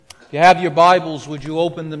If you have your Bibles, would you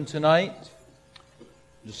open them tonight?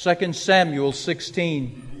 To 2 Samuel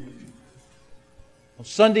 16. On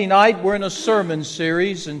Sunday night, we're in a sermon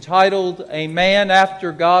series entitled, A Man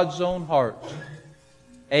After God's Own Heart.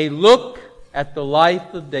 A look at the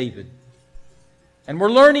life of David. And we're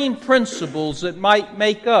learning principles that might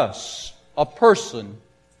make us a person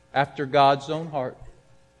after God's own heart.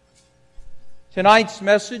 Tonight's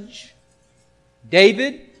message,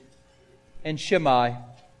 David and Shimei.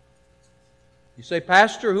 You say,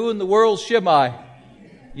 Pastor, who in the world is Shimei?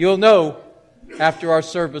 You'll know after our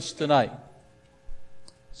service tonight.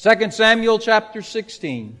 2 Samuel chapter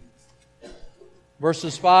 16,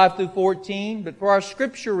 verses 5 through 14. But for our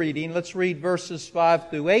scripture reading, let's read verses 5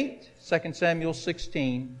 through 8, 2 Samuel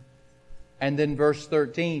 16, and then verse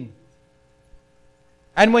 13.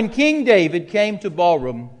 And when King David came to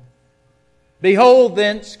Bahurim, behold,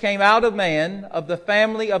 thence came out a man of the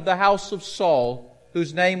family of the house of Saul,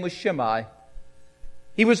 whose name was Shimei.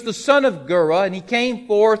 He was the son of Gera, and he came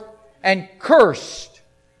forth and cursed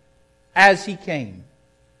as he came.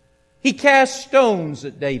 He cast stones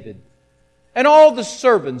at David, and all the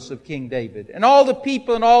servants of King David, and all the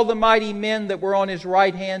people and all the mighty men that were on his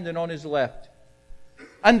right hand and on his left.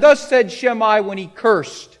 And thus said Shimei when he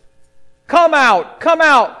cursed, come out,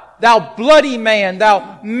 thou bloody man,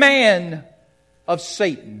 thou man of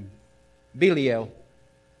Satan, Belial.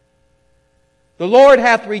 The Lord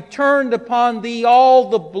hath returned upon thee all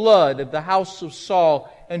the blood of the house of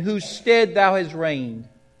Saul, in whose stead thou hast reigned.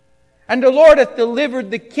 And the Lord hath delivered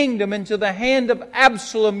the kingdom into the hand of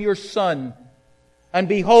Absalom your son. And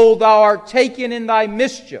behold, thou art taken in thy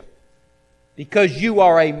mischief, because you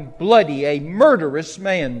are a bloody, a murderous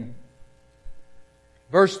man.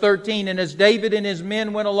 Verse 13, and as David and his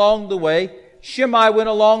men went along the way, Shimei went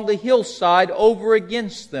along the hillside over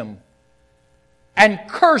against them, and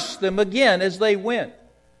cursed them again as they went,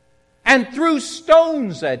 and threw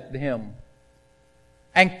stones at him,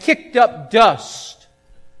 and kicked up dust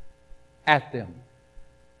at them.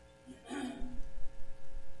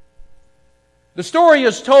 The story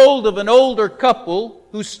is told of an older couple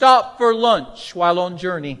who stopped for lunch while on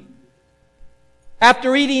journey.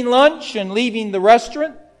 After eating lunch and leaving the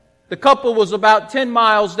restaurant, the couple was about 10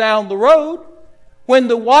 miles down the road when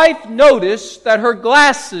the wife noticed that her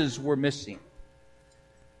glasses were missing.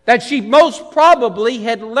 That she most probably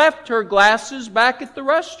had left her glasses back at the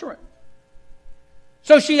restaurant.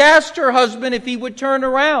 So she asked her husband if he would turn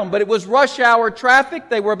around, but it was rush hour traffic.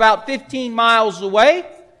 They were about 15 miles away,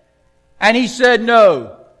 and he said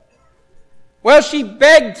no. Well, she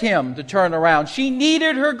begged him to turn around. She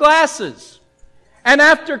needed her glasses. And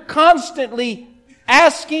after constantly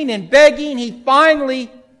asking and begging, he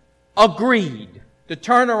finally agreed to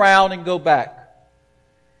turn around and go back.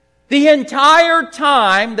 The entire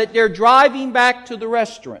time that they're driving back to the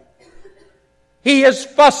restaurant, he is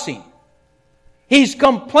fussing. He's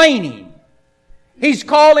complaining. He's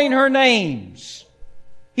calling her names.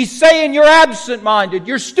 He's saying, you're absent-minded.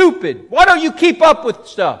 You're stupid. Why don't you keep up with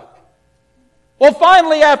stuff? Well,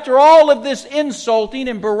 finally, after all of this insulting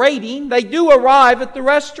and berating, they do arrive at the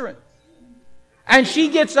restaurant. And she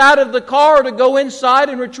gets out of the car to go inside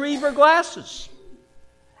and retrieve her glasses.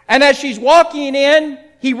 And as she's walking in,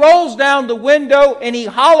 he rolls down the window and he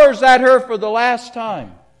hollers at her for the last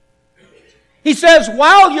time. He says,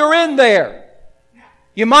 while you're in there,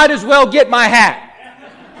 you might as well get my hat.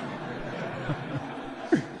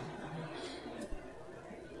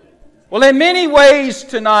 Well, in many ways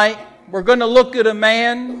tonight, we're going to look at a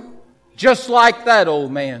man just like that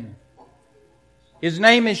old man. His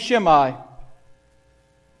name is Shimei.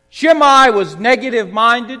 Shimei was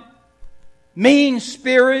negative-minded,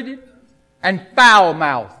 mean-spirited, and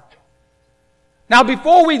foul-mouthed. Now,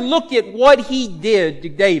 before we look at what he did to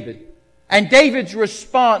David, and David's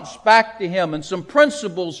response back to him, and some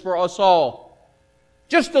principles for us all,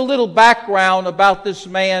 just a little background about this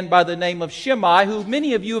man by the name of Shimei, who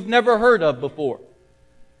many of you have never heard of before.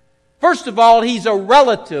 First of all, he's a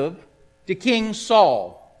relative to King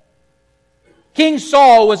Saul. King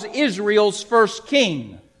Saul was Israel's first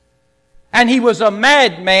king. And he was a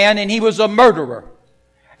madman and he was a murderer.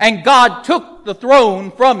 And God took the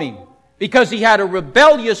throne from him because he had a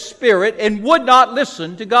rebellious spirit and would not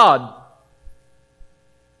listen to God.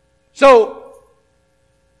 So,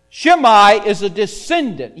 Shimei is a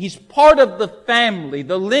descendant. He's part of the family,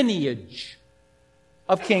 the lineage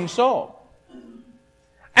of King Saul.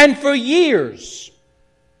 And for years,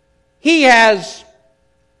 he has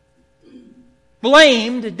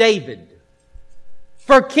blamed David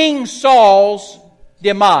for King Saul's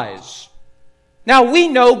demise. Now we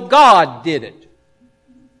know God did it.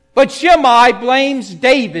 But Shimei blames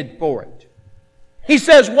David for it. He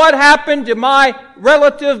says, what happened to my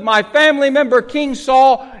relative, my family member, King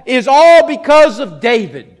Saul, is all because of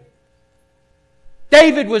David.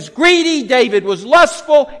 David was greedy. David was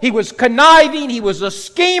lustful. He was conniving. He was a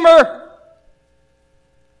schemer.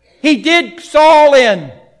 He did Saul in.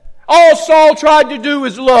 All Saul tried to do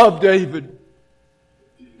was love David.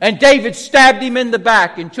 And David stabbed him in the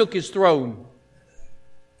back and took his throne.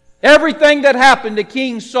 Everything that happened to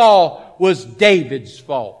King Saul was David's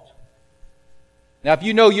fault. Now, if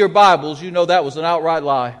you know your Bibles, you know that was an outright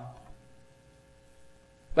lie.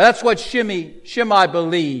 But that's what Shimei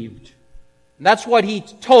believed. And that's what he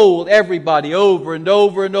told everybody over and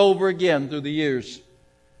over and over again through the years.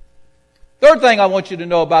 Third thing I want you to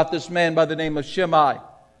know about this man by the name of Shimei.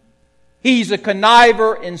 He's a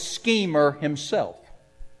conniver and schemer himself.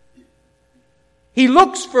 He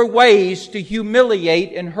looks for ways to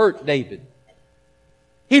humiliate and hurt David.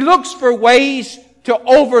 He looks for ways to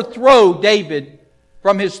overthrow David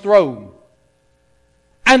from his throne.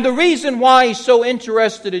 And the reason why he's so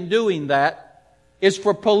interested in doing that is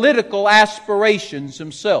for political aspirations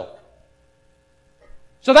himself.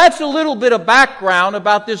 So that's a little bit of background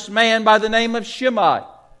about this man by the name of Shimei.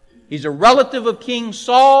 He's a relative of King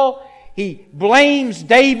Saul. He blames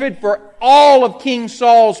David for all of King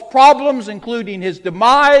Saul's problems, including his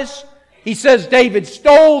demise. He says David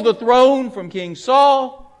stole the throne from King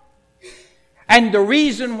Saul. And the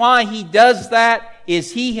reason why he does that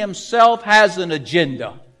is he himself has an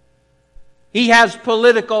agenda. He has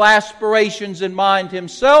political aspirations in mind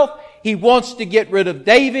himself. He wants to get rid of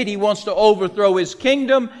David. He wants to overthrow his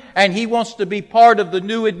kingdom. And he wants to be part of the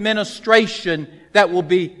new administration that will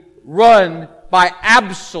be run by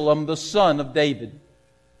Absalom, the son of David.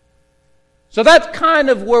 So that's kind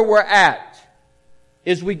of where we're at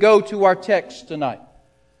as we go to our text tonight.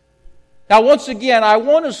 Now, once again, I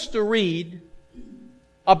want us to read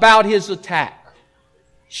about his attack.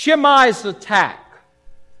 Shimei's attack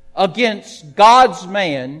against God's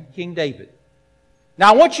man, King David.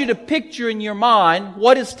 Now, I want you to picture in your mind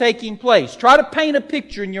what is taking place. Try to paint a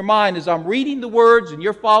picture in your mind as I'm reading the words and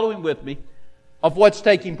you're following with me of what's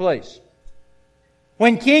taking place.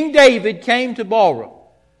 When King David came to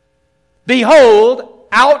Baal, behold,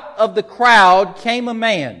 out of the crowd came a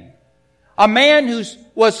man who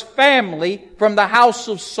was family from the house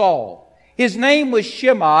of Saul. His name was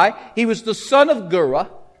Shimei. He was the son of Gera.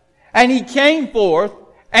 And he came forth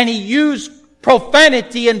and he used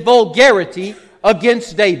profanity and vulgarity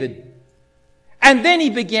against David. And then he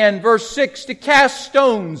began, verse 6, to cast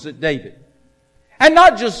stones at David. And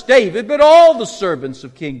not just David, but all the servants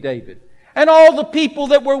of King David. And all the people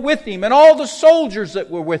that were with him. And all the soldiers that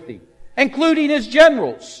were with him. Including his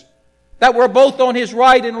generals that were both on his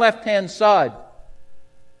right and left hand side.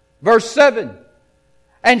 Verse 7.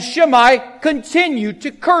 And Shimei continued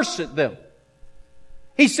to curse at them.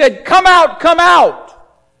 He said, come out,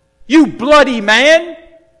 you bloody man.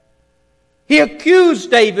 He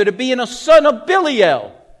accused David of being a son of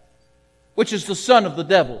Belial, which is the son of the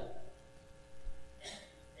devil.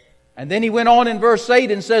 And then he went on in verse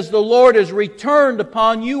 8 and says, the Lord has returned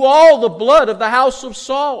upon you all the blood of the house of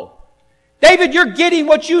Saul. David, you're getting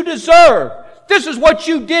what you deserve. This is what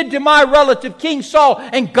you did to my relative King Saul,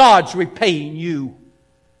 and God's repaying you.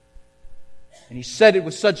 And he said it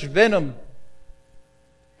with such venom.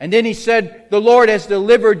 And then he said, the Lord has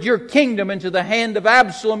delivered your kingdom into the hand of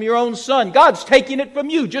Absalom, your own son. God's taking it from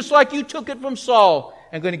you, just like you took it from Saul,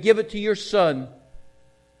 and going to give it to your son.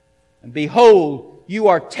 And behold, you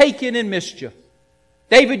are taken in mischief.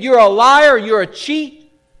 David, you're a liar, you're a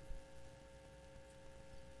cheat,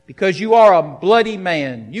 because you are a bloody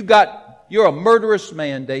man. You're a murderous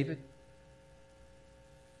man, David.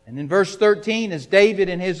 And in verse 13, as David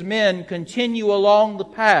and his men continue along the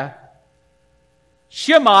path,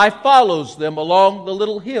 Shimei follows them along the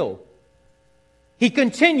little hill. He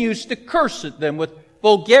continues to curse at them with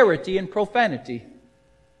vulgarity and profanity.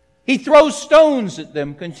 He throws stones at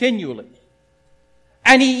them continually.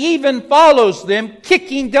 And he even follows them,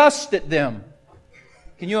 kicking dust at them.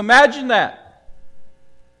 Can you imagine that?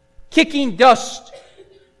 Kicking dust,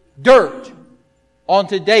 dirt,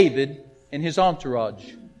 onto David and his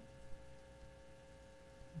entourage.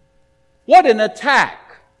 What an attack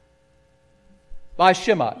by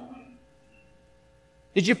Shimei.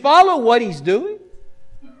 Did you follow what he's doing?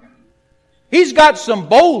 He's got some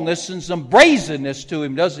boldness and some brazenness to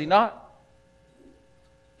him, does he not?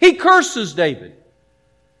 He curses David.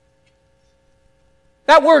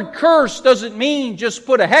 That word curse doesn't mean just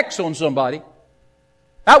put a hex on somebody.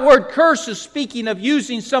 That word curse is speaking of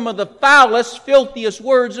using some of the foulest, filthiest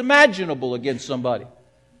words imaginable against somebody.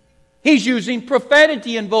 He's using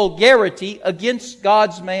profanity and vulgarity against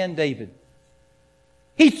God's man David.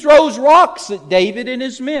 He throws rocks at David and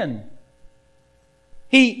his men.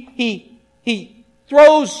 He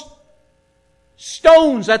throws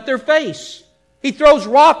stones at their face. He throws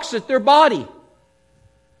rocks at their body.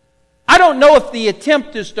 I don't know if the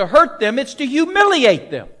attempt is to hurt them. It's to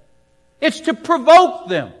humiliate them. It's to provoke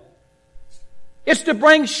them. It's to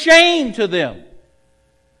bring shame to them.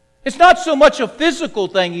 It's not so much a physical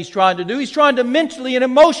thing he's trying to do. He's trying to mentally and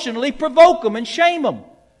emotionally provoke them and shame them.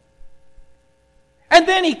 And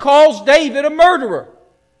then he calls David a murderer.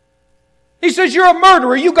 He says, you're a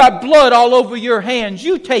murderer. You got blood all over your hands.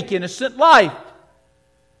 You take innocent life.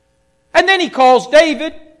 And then he calls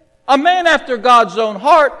David a man after God's own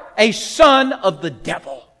heart, a son of the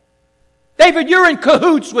devil. David, you're in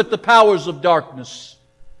cahoots with the powers of darkness.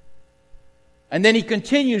 And then he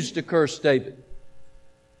continues to curse David.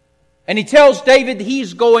 And he tells David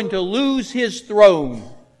he's going to lose his throne.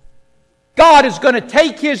 God is going to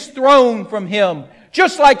take his throne from him,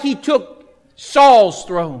 just like he took Saul's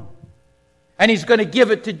throne. And he's going to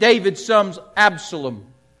give it to David's son Absalom.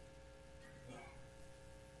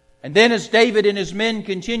 And then as David and his men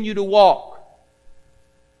continue to walk,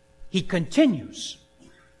 he continues.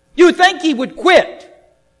 You think he would quit,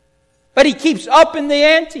 but he keeps up in the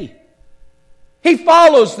ante. He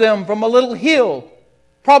follows them from a little hill,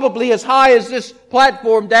 probably as high as this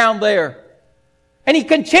platform down there. And he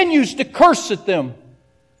continues to curse at them.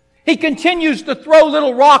 He continues to throw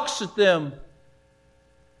little rocks at them.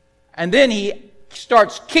 And then he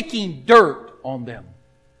starts kicking dirt on them.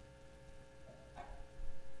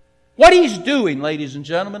 What he's doing, ladies and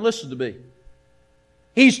gentlemen, listen to me.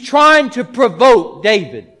 He's trying to provoke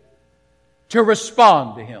David to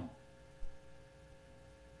respond to him.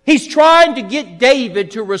 He's trying to get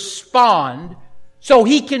David to respond so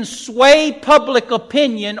he can sway public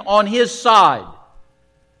opinion on his side.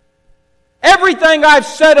 Everything I've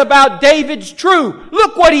said about David's true.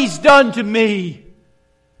 Look what he's done to me.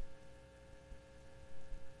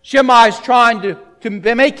 Shimei's trying to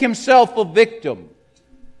make himself a victim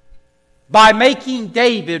by making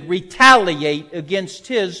David retaliate against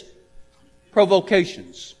his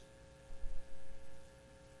provocations.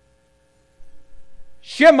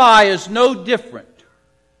 Shimei is no different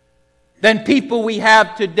than people we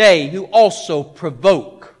have today who also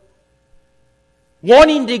provoke,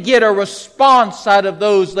 wanting to get a response out of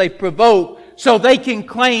those they provoke so they can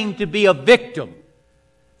claim to be a victim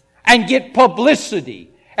and get publicity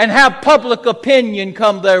and have public opinion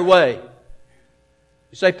come their way.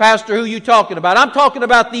 You say, Pastor, who are you talking about? I'm talking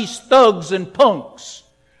about these thugs and punks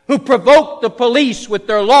who provoke the police with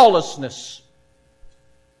their lawlessness.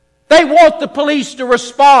 They want the police to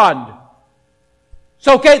respond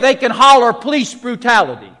so they can holler police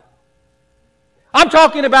brutality. I'm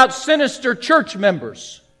talking about sinister church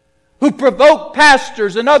members who provoke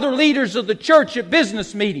pastors and other leaders of the church at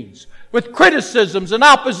business meetings with criticisms and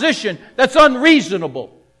opposition that's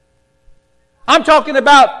unreasonable. I'm talking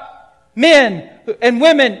about men and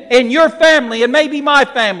women in your family and maybe my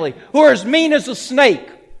family who are as mean as a snake.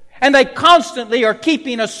 And they constantly are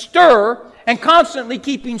keeping a stir and constantly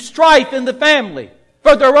keeping strife in the family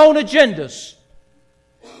for their own agendas.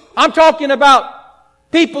 I'm talking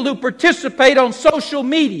about people who participate on social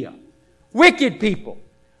media, wicked people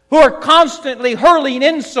who are constantly hurling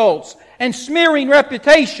insults and smearing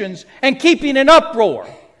reputations and keeping an uproar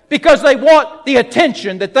because they want the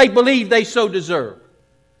attention that they believe they so deserve.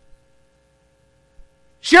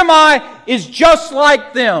 Shimei is just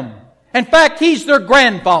like them. In fact, he's their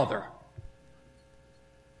grandfather.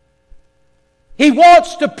 He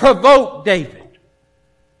wants to provoke David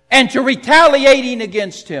and to retaliating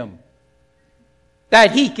against him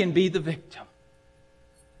that he can be the victim.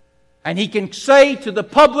 And he can say to the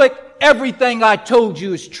public, everything I told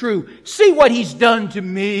you is true. See what he's done to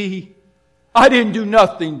me. I didn't do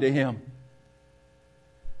nothing to him.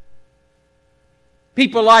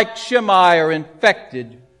 People like Shimei are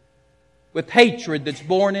infected with hatred that's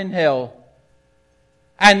born in hell.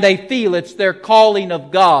 And they feel it's their calling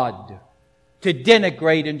of God to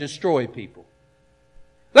denigrate and destroy people.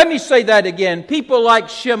 Let me say that again. People like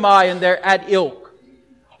Shimei and their at ilk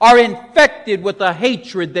are infected with a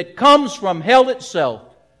hatred that comes from hell itself.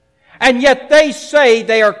 And yet they say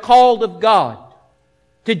they are called of God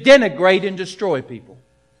to denigrate and destroy people.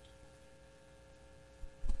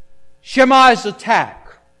 Shimei's attack.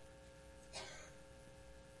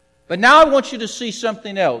 But now I want you to see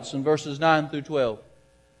something else in verses 9 through 12.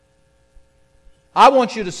 I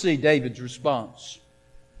want you to see David's response.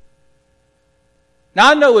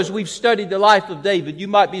 Now I know as we've studied the life of David, you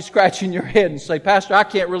might be scratching your head and say, Pastor, I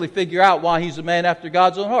can't really figure out why he's a man after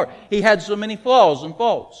God's own heart. He had so many flaws and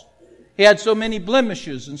faults. He had so many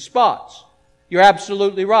blemishes and spots. You're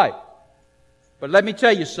absolutely right. But let me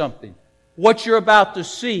tell you something. What you're about to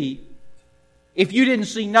see, if you didn't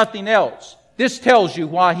see nothing else, this tells you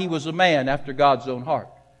why he was a man after God's own heart.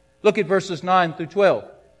 Look at verses 9 through 12.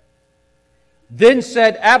 Then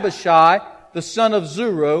said Abishai, the son of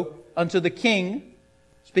Zeruiah, unto the king,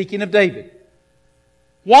 speaking of David,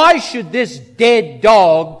 why should this dead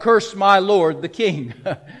dog curse my lord the king?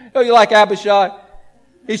 Oh, you like Abishai?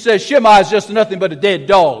 He says Shimei is just nothing but a dead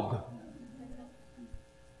dog.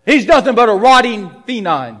 He's nothing but a rotting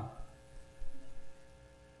phenine.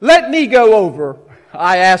 Let me go over,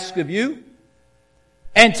 I ask of you,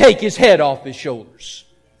 and take his head off his shoulders.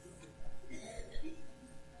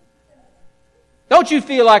 Don't you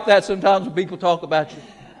feel like that sometimes when people talk about you?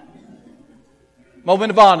 Moment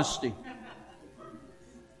of honesty.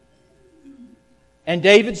 And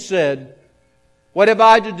David said, what have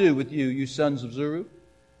I to do with you, you sons of Zeruiah?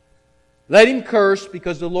 Let him curse,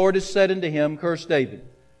 because the Lord has said unto him, curse David.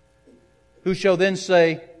 Who shall then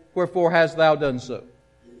say, wherefore hast thou done so?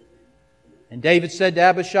 And David said to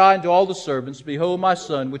Abishai and to all the servants, behold, my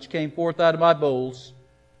son, which came forth out of my bowels,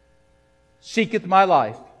 seeketh my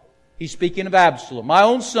life. He's speaking of Absalom. My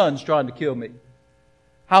own son's trying to kill me.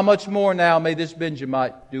 How much more now may this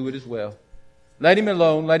Benjamite do it as well? Let him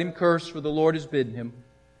alone, let him curse, for the Lord has bidden him.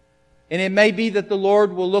 And it may be that the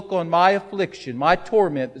Lord will look on my affliction, my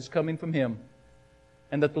torment that's coming from him,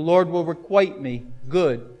 and that the Lord will requite me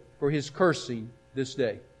good for his cursing this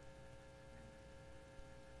day.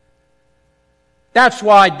 That's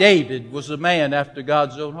why David was a man after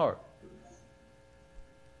God's own heart.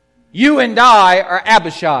 You and I are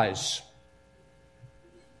Abishais.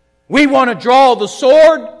 We want to draw the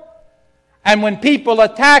sword, and when people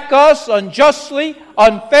attack us unjustly,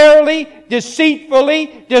 unfairly,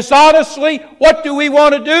 deceitfully, dishonestly, what do we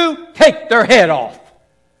want to do? Take their head off.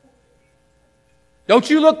 Don't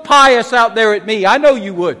you look pious out there at me. I know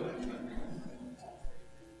you would.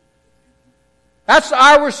 That's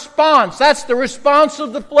our response. That's the response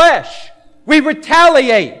of the flesh. We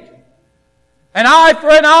retaliate. An eye for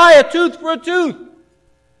an eye, a tooth for a tooth.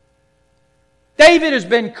 David has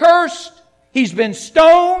been cursed. He's been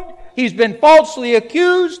stoned. He's been falsely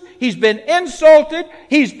accused. He's been insulted.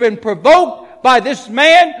 He's been provoked by this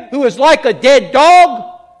man who is like a dead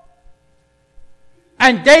dog.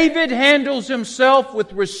 And David handles himself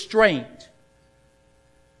with restraint.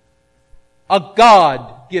 A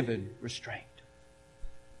God-given restraint.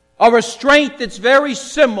 A restraint that's very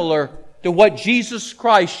similar to what Jesus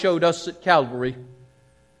Christ showed us at Calvary.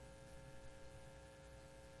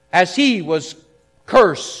 As He was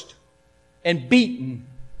cursed and beaten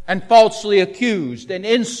and falsely accused and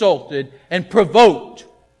insulted and provoked.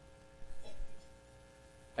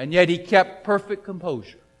 And yet He kept perfect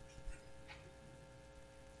composure.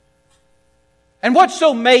 And what's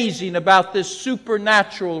so amazing about this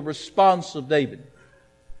supernatural response of David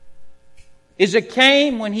is it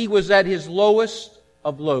came when he was at his lowest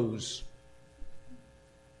of lows.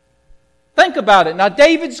 Think about it. Now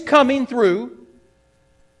David's coming through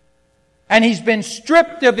and he's been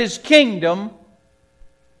stripped of his kingdom.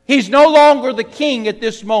 He's no longer the king at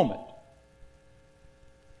this moment.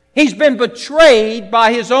 He's been betrayed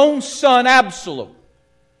by his own son Absalom,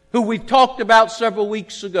 who we've talked about several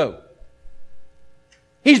weeks ago.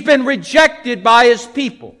 He's been rejected by his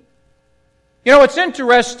people. You know, it's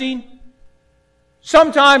interesting.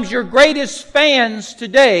 Sometimes your greatest fans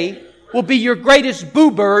today will be your greatest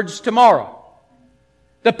boo-birds tomorrow.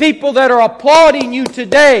 The people that are applauding you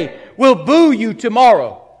today will boo you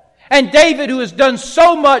tomorrow. And David, who has done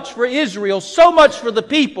so much for Israel, so much for the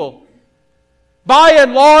people, by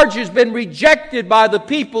and large has been rejected by the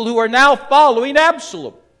people who are now following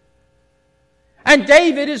Absalom. And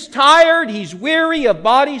David is tired, he's weary of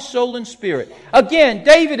body, soul, and spirit. Again,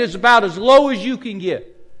 David is about as low as you can get.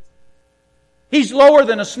 He's lower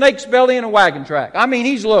than a snake's belly in a wagon track. I mean,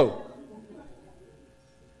 he's low.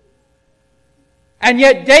 And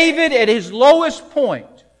yet David, at his lowest point,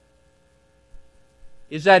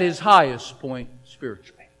 is at his highest point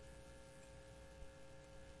spiritually.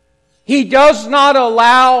 He does not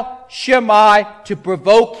allow Shimei to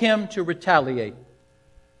provoke him to retaliate.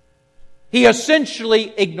 He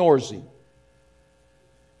essentially ignores him,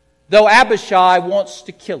 though Abishai wants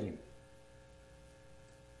to kill him.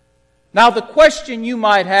 Now the question you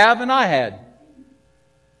might have, and I had,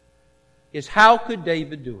 is how could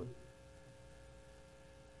David do it?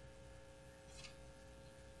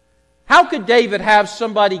 How could David have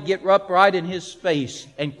somebody get up right in his face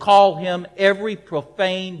and call him every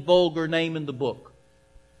profane, vulgar name in the book?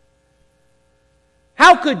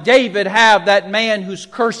 How could David have that man who's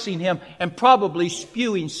cursing him and probably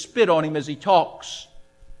spewing spit on him as he talks?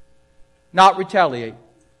 not retaliate?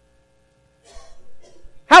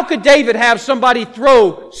 How could David have somebody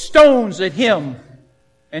throw stones at him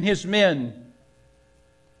and his men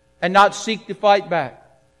and not seek to fight back?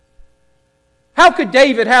 How could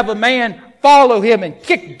David have a man follow him and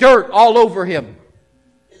kick dirt all over him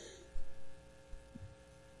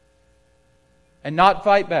and not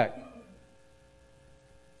fight back?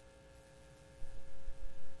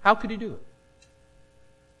 How could he do it?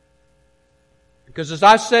 Because as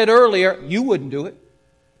I said earlier, you wouldn't do it.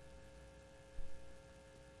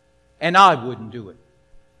 And I wouldn't do it.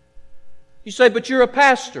 You say, but you're a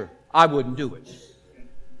pastor. I wouldn't do it.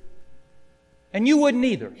 And you wouldn't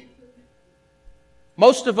either.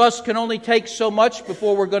 Most of us can only take so much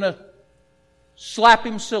before we're going to slap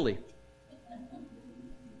him silly.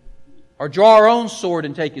 Or draw our own sword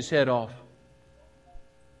and take his head off.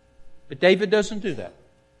 But David doesn't do that.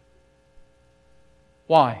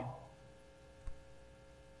 Why?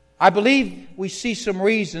 I believe we see some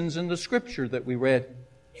reasons in the Scripture that we read.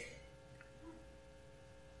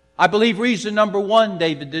 I believe reason number one,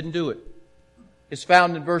 David didn't do it, is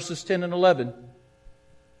found in verses 10 and 11.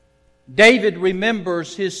 David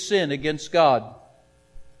remembers his sin against God.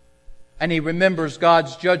 And he remembers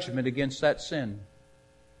God's judgment against that sin.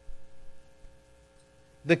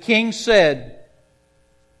 The king said,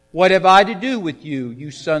 "What have I to do with you,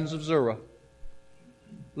 you sons of Zeruiah?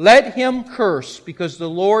 Let him curse, because the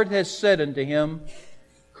Lord has said unto him,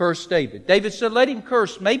 curse David." David said, let him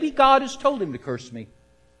curse. Maybe God has told him to curse me.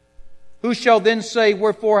 Who shall then say,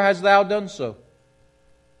 wherefore hast thou done so?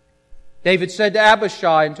 David said to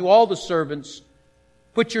Abishai and to all the servants,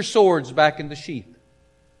 put your swords back in the sheath.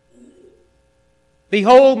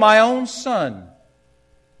 Behold, my own son,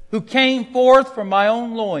 who came forth from my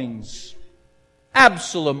own loins,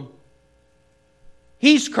 Absalom,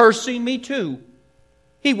 he's cursing me too.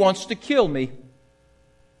 He wants to kill me.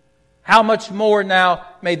 How much more now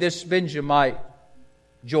may this Benjamite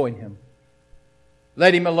join him?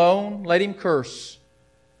 Let him alone, let him curse,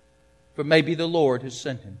 for maybe the Lord has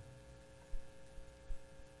sent him.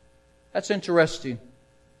 That's interesting.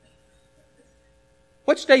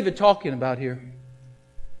 What's David talking about here?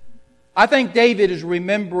 I think David is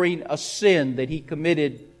remembering a sin that he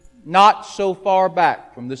committed not so far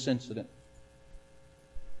back from this incident.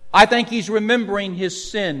 I think he's remembering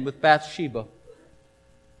his sin with Bathsheba.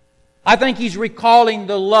 I think he's recalling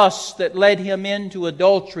the lust that led him into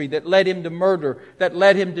adultery, that led him to murder, that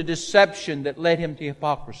led him to deception, that led him to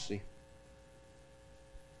hypocrisy.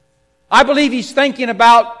 I believe he's thinking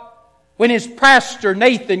about when his pastor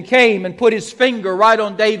Nathan came and put his finger right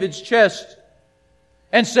on David's chest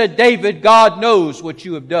and said, David, God knows what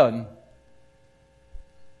you have done.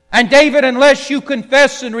 And David, unless you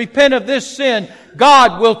confess and repent of this sin,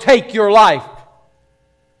 God will take your life.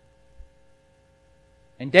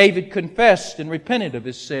 And David confessed and repented of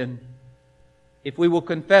his sin. If we will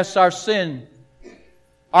confess our sin,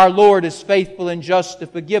 our Lord is faithful and just to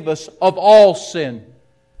forgive us of all sin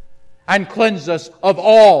and cleanse us of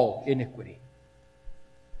all iniquity.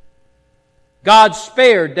 God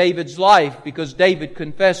spared David's life because David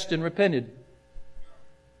confessed and repented.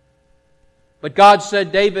 But God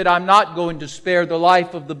said, David, I'm not going to spare the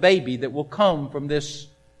life of the baby that will come from this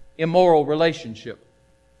immoral relationship.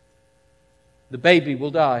 The baby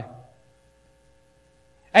will die.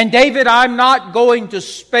 And David, I'm not going to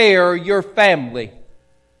spare your family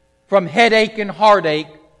from headache and heartache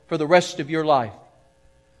for the rest of your life.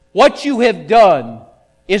 What you have done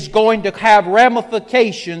is going to have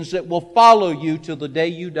ramifications that will follow you till the day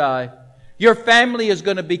you die. Your family is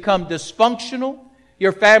going to become dysfunctional.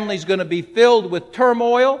 Your family is going to be filled with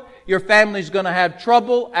turmoil. Your family is going to have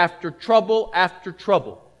trouble after trouble after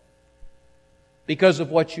trouble because of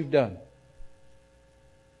what you've done.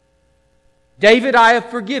 David, I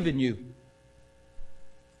have forgiven you.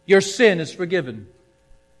 Your sin is forgiven.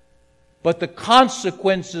 But the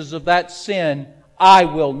consequences of that sin, I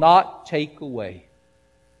will not take away.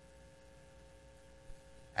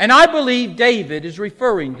 And I believe David is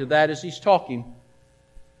referring to that as he's talking.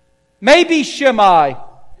 Maybe Shimei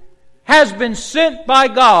has been sent by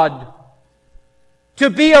God to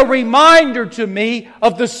be a reminder to me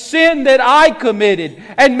of the sin that I committed.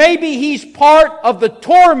 And maybe he's part of the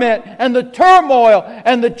torment and the turmoil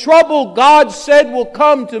and the trouble God said will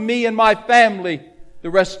come to me and my family the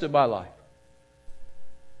rest of my life.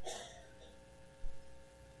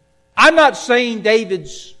 I'm not saying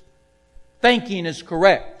David's thinking is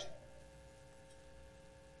correct.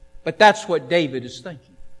 But that's what David is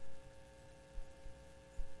thinking.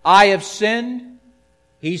 I have sinned.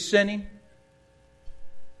 He's sinning.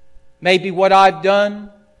 Maybe what I've done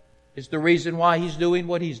is the reason why he's doing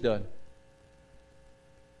what he's done.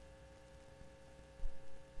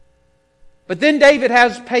 But then David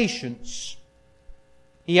has patience.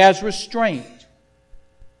 He has restraint.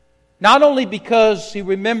 Not only because he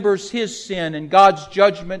remembers his sin and God's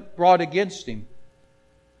judgment brought against him,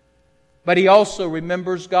 but he also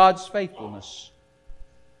remembers God's faithfulness.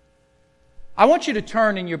 I want you to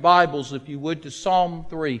turn in your Bibles, if you would, to Psalm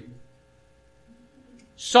 3.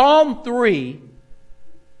 Psalm 3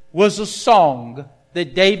 was a song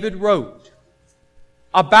that David wrote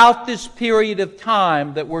about this period of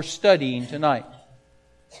time that we're studying tonight.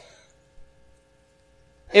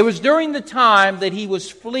 It was during the time that he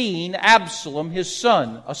was fleeing Absalom, his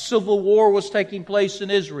son. A civil war was taking place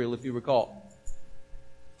in Israel, if you recall.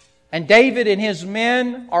 And David and his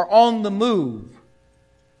men are on the move.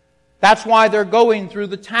 That's why they're going through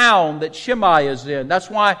the town that Shimei is in. That's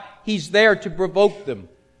why he's there to provoke them.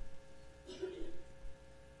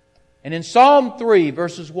 And in Psalm 3,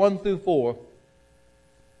 verses 1 through 4,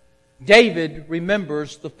 David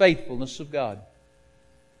remembers the faithfulness of God.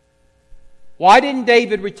 Why didn't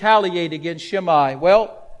David retaliate against Shimei?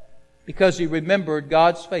 Well, because he remembered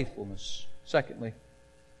God's faithfulness. Secondly,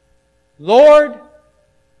 Lord,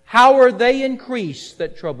 how are they increased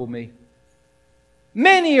that trouble me?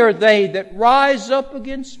 Many are they that rise up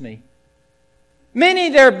against me. Many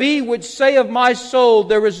there be which say of my soul,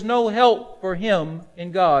 there is no help for him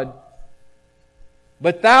in God.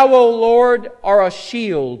 But Thou, O Lord, are a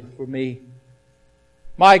shield for me,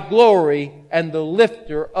 my glory and the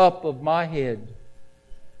lifter up of my head.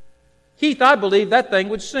 Keith, I believe that thing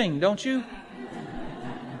would sing, don't you?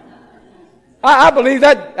 I believe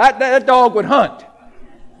that dog would hunt.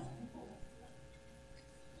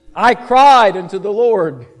 I cried unto the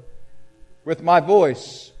Lord with my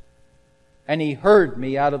voice, and He heard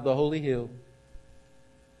me out of the holy hill.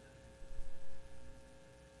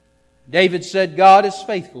 David said, God is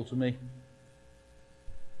faithful to me.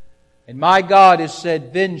 And my God has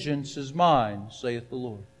said, vengeance is mine, saith the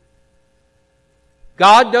Lord.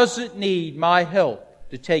 God doesn't need my help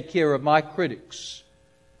to take care of my critics,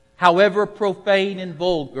 however profane and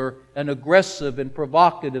vulgar and aggressive and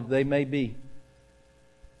provocative they may be.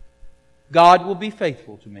 God will be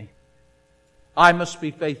faithful to me. I must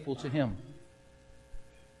be faithful to Him.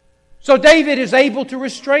 So David is able to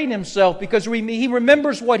restrain himself because he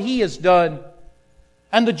remembers what he has done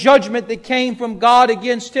and the judgment that came from God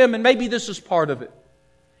against him, and maybe this is part of it.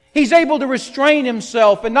 He's able to restrain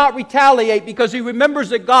himself and not retaliate because he remembers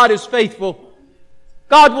that God is faithful.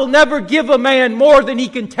 God will never give a man more than he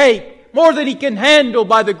can take, more than he can handle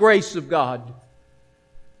by the grace of God.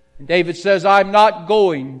 And David says, I'm not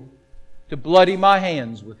going to bloody my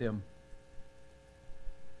hands with him.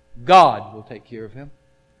 God will take care of him.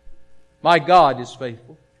 My God is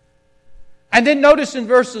faithful. And then notice in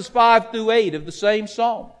verses 5 through 8 of the same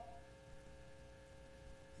psalm,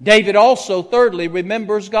 David also, thirdly,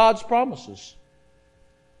 remembers God's promises.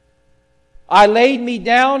 I laid me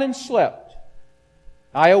down and slept.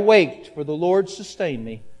 I awaked, for the Lord sustained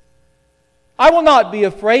me. I will not be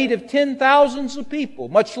afraid of 10,000s of people,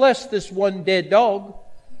 much less this one dead dog,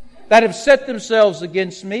 that have set themselves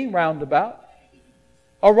against me round about.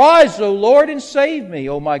 Arise, O Lord, and save me,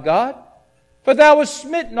 O my God. For Thou hast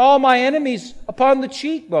smitten all my enemies upon the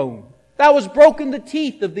cheekbone. Thou hast broken the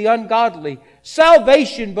teeth of the ungodly.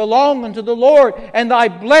 Salvation belong unto the Lord, and Thy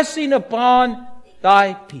blessing upon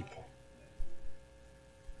Thy people.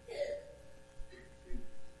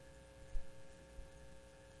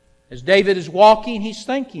 As David is walking, he's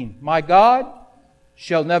thinking, my God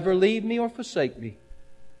shall never leave me or forsake me.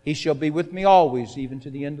 He shall be with me always, even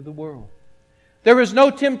to the end of the world. There is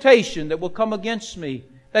no temptation that will come against me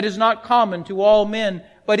that is not common to all men,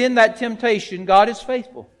 but in that temptation, God is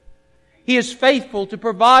faithful. He is faithful to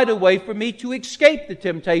provide a way for me to escape the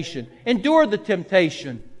temptation, endure the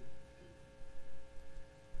temptation,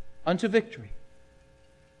 unto victory.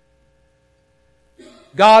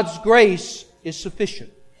 God's grace is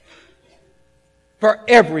sufficient for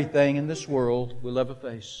everything in this world we'll ever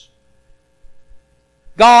face.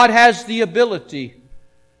 God has the ability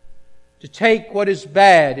to take what is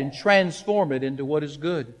bad and transform it into what is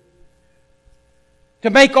good.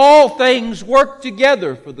 To make all things work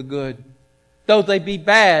together for the good, though they be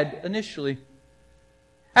bad initially.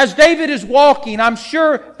 As David is walking, I'm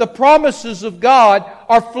sure the promises of God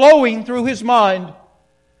are flowing through his mind.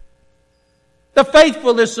 The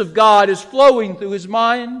faithfulness of God is flowing through his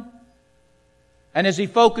mind. And as he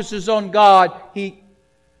focuses on God, he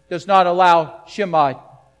does not allow Shimei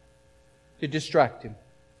to distract him.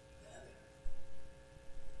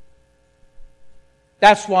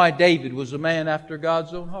 That's why David was a man after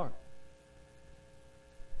God's own heart.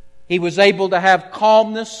 He was able to have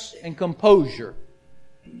calmness and composure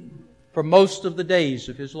for most of the days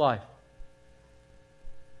of his life.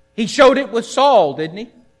 He showed it with Saul, didn't he?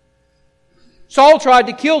 Saul tried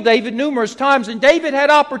to kill David numerous times, and David had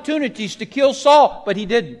opportunities to kill Saul, but he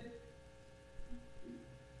didn't.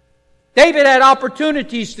 David had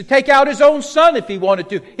opportunities to take out his own son if he wanted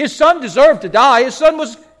to. His son deserved to die. His son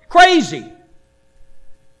was crazy.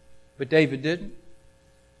 But David didn't.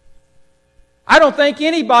 I don't think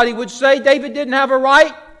anybody would say David didn't have a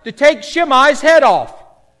right to take Shimei's head off.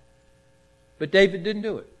 But David didn't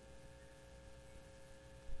do it.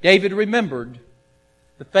 David remembered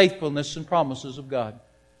the faithfulness and promises of God.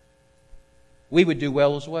 We would do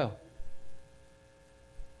well as well.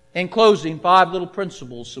 In closing, 5 little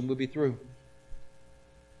principles and we'll be through.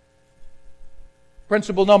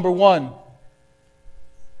 Principle number 1.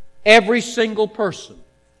 Every single person.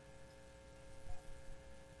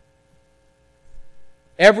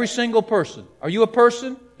 Every single person. Are you a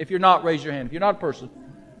person? If you're not, raise your hand. If you're not a person.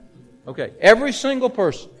 Okay. Every single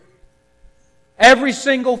person. Every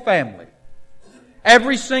single family.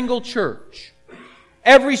 Every single church.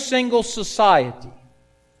 Every single society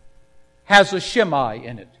has a Shimei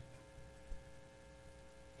in it.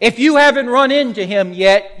 If you haven't run into him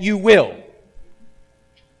yet, you will.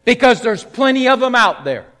 Because there's plenty of them out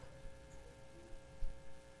there.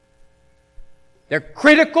 They're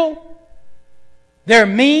critical. They're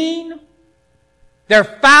mean. They're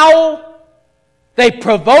foul. They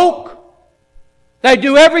provoke. They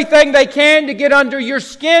do everything they can to get under your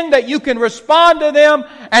skin that you can respond to them,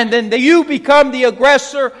 and then you become the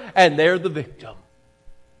aggressor and they're the victim.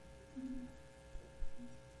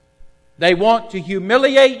 They want to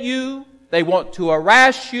humiliate you. They want to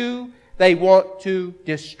harass you. They want to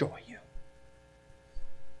destroy you.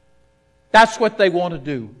 That's what they want to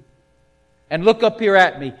do. And look up here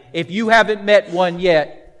at me. If you haven't met one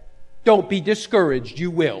yet, don't be discouraged.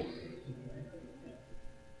 You will.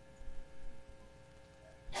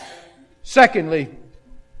 Secondly,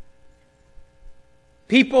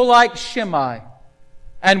 people like Shimei,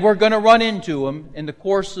 and we're going to run into them in the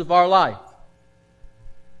course of our life.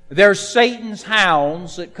 They're Satan's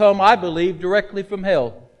hounds that come, I believe, directly from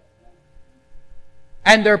hell.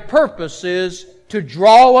 And their purpose is to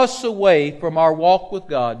draw us away from our walk with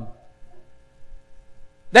God.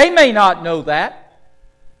 They may not know that,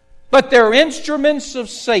 but they're instruments of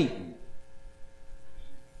Satan,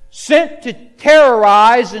 sent to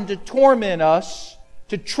terrorize and to torment us,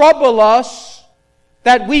 to trouble us,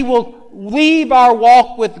 that we will leave our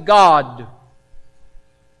walk with God,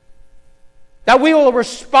 that we will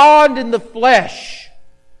respond in the flesh,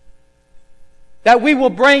 that we will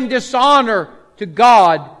bring dishonor to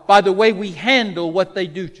God by the way we handle what they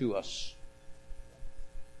do to us.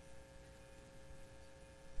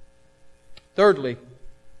 Thirdly,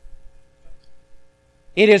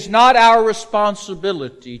 it is not our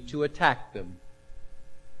responsibility to attack them.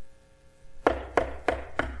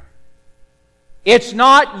 It's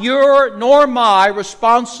not your nor my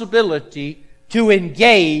responsibility to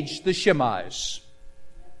engage the Shimei's.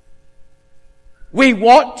 We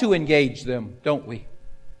want to engage them, don't we?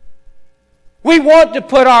 We want to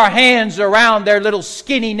put our hands around their little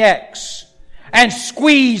skinny necks and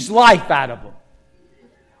squeeze life out of them.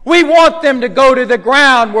 We want them to go to the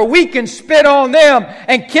ground where we can spit on them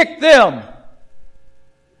and kick them.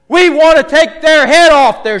 We want to take their head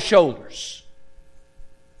off their shoulders.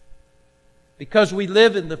 Because we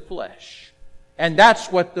live in the flesh. And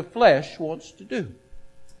that's what the flesh wants to do.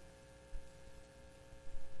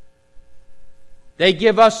 They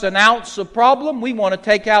give us an ounce of problem, we want to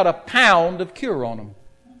take out a pound of cure on them.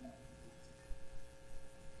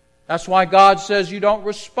 That's why God says you don't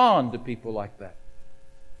respond to people like that.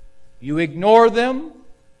 You ignore them,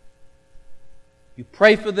 you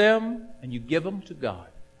pray for them, and you give them to God.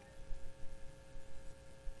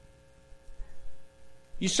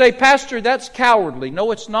 You say, Pastor, that's cowardly.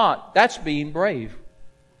 No, it's not. That's being brave.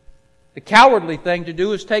 The cowardly thing to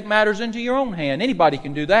do is take matters into your own hand. Anybody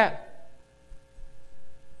can do that.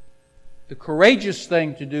 The courageous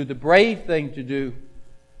thing to do, the brave thing to do,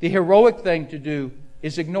 the heroic thing to do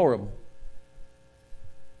is ignore them.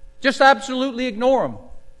 Just absolutely ignore them.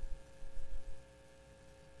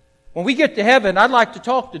 When we get to heaven, I'd like to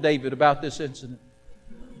talk to David about this incident.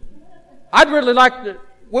 I'd really like to...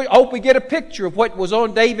 I hope we get a picture of what was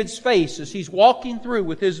on David's face as he's walking through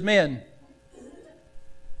with his men.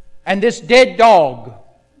 And this dead dog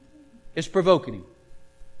is provoking him.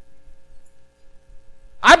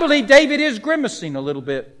 I believe David is grimacing a little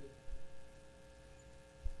bit.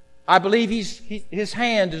 I believe his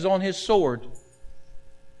hand is on his sword.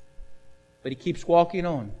 But he keeps walking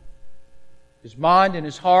on. His mind and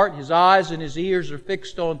his heart, his eyes and his ears are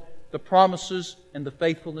fixed on the promises and the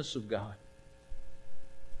faithfulness of God.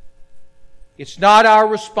 It's not our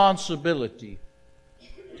responsibility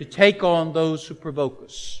to take on those who provoke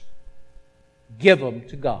us. Give them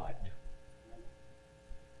to God.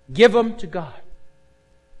 Give them to God.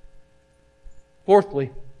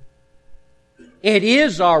 Fourthly, it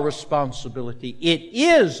is our responsibility. It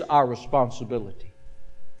is our responsibility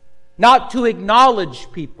not to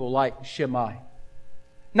acknowledge people like Shimei,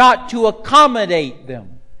 not to accommodate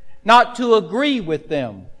them, not to agree with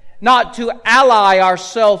them, not to ally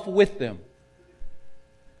ourselves with them.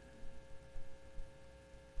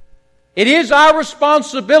 It is our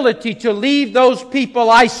responsibility to leave those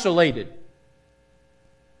people isolated.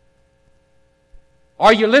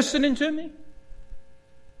 Are you listening to me?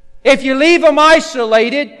 If you leave them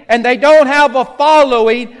isolated and they don't have a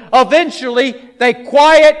following, eventually they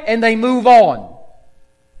quiet and they move on.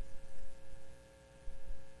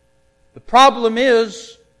 The problem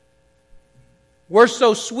is, we're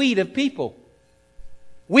so sweet of people.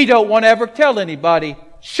 We don't want to ever tell anybody,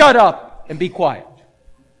 shut up and be quiet.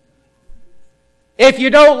 If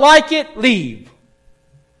you don't like it, leave.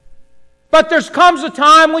 But there comes a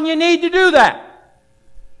time when you need to do that,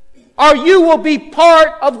 or you will be part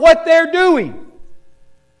of what they're doing.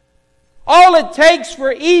 All it takes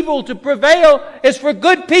for evil to prevail is for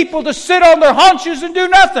good people to sit on their haunches and do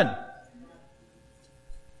nothing.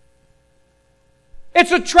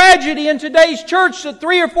 It's a tragedy in today's church that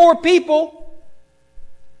 3 or 4 people,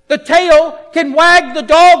 the tail, can wag the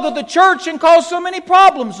dog of the church and cause so many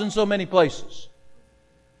problems in so many places.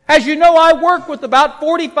 As you know, I work with about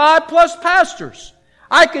 45 plus pastors.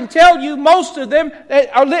 I can tell you most of them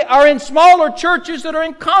are in smaller churches that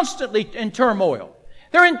are constantly in turmoil.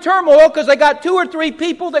 They're in turmoil because they got 2 or 3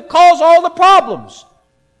 people that cause all the problems.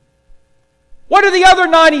 What are the other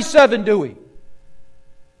 97 doing?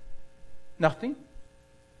 Nothing.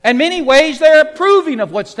 In many ways, they're approving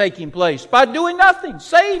of what's taking place by doing nothing,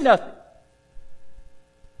 saying nothing.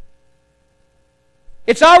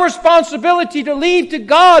 It's our responsibility to leave to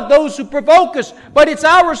God those who provoke us. But it's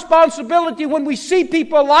our responsibility when we see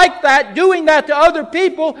people like that, doing that to other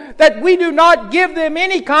people, that we do not give them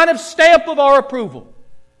any kind of stamp of our approval.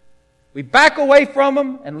 We back away from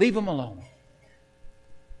them and leave them alone.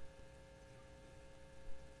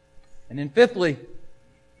 And then fifthly,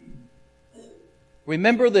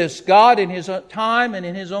 remember this: God in His time and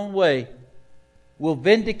in His own way will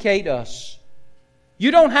vindicate us. You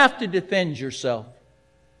don't have to defend yourself.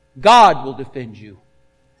 God will defend you.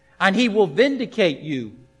 And He will vindicate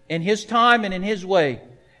you in His time and in His way.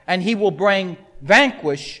 And He will bring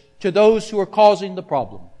vanquish to those who are causing the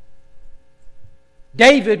problem.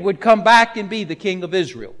 David would come back and be the king of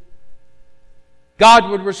Israel. God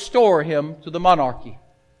would restore him to the monarchy.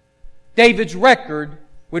 David's record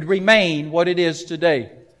would remain what it is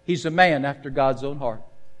today. He's a man after God's own heart.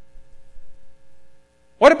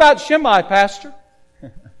 What about Shimei, Pastor?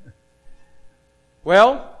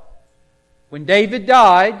 Well, when David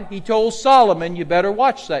died, he told Solomon, you better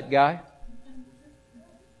watch that guy.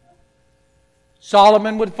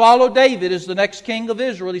 Solomon would follow David as the next king of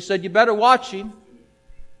Israel. He said, you better watch him.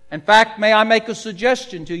 In fact, may I make a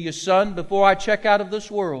suggestion to you, son, before I check out of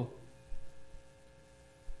this world?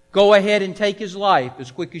 Go ahead and take his life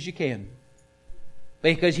as quick as you can.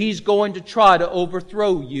 Because he's going to try to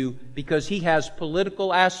overthrow you because he has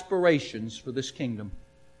political aspirations for this kingdom.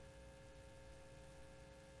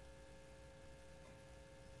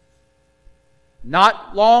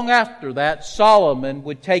 Not long after that, Solomon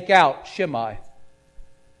would take out Shimei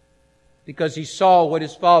because he saw what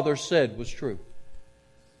his father said was true.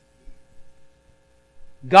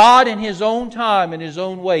 God, in His own time and His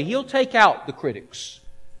own way, He'll take out the critics.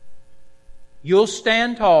 You'll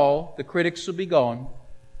stand tall, the critics will be gone.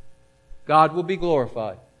 God will be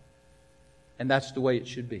glorified. And that's the way it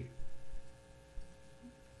should be.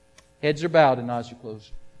 Heads are bowed and eyes are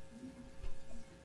closed.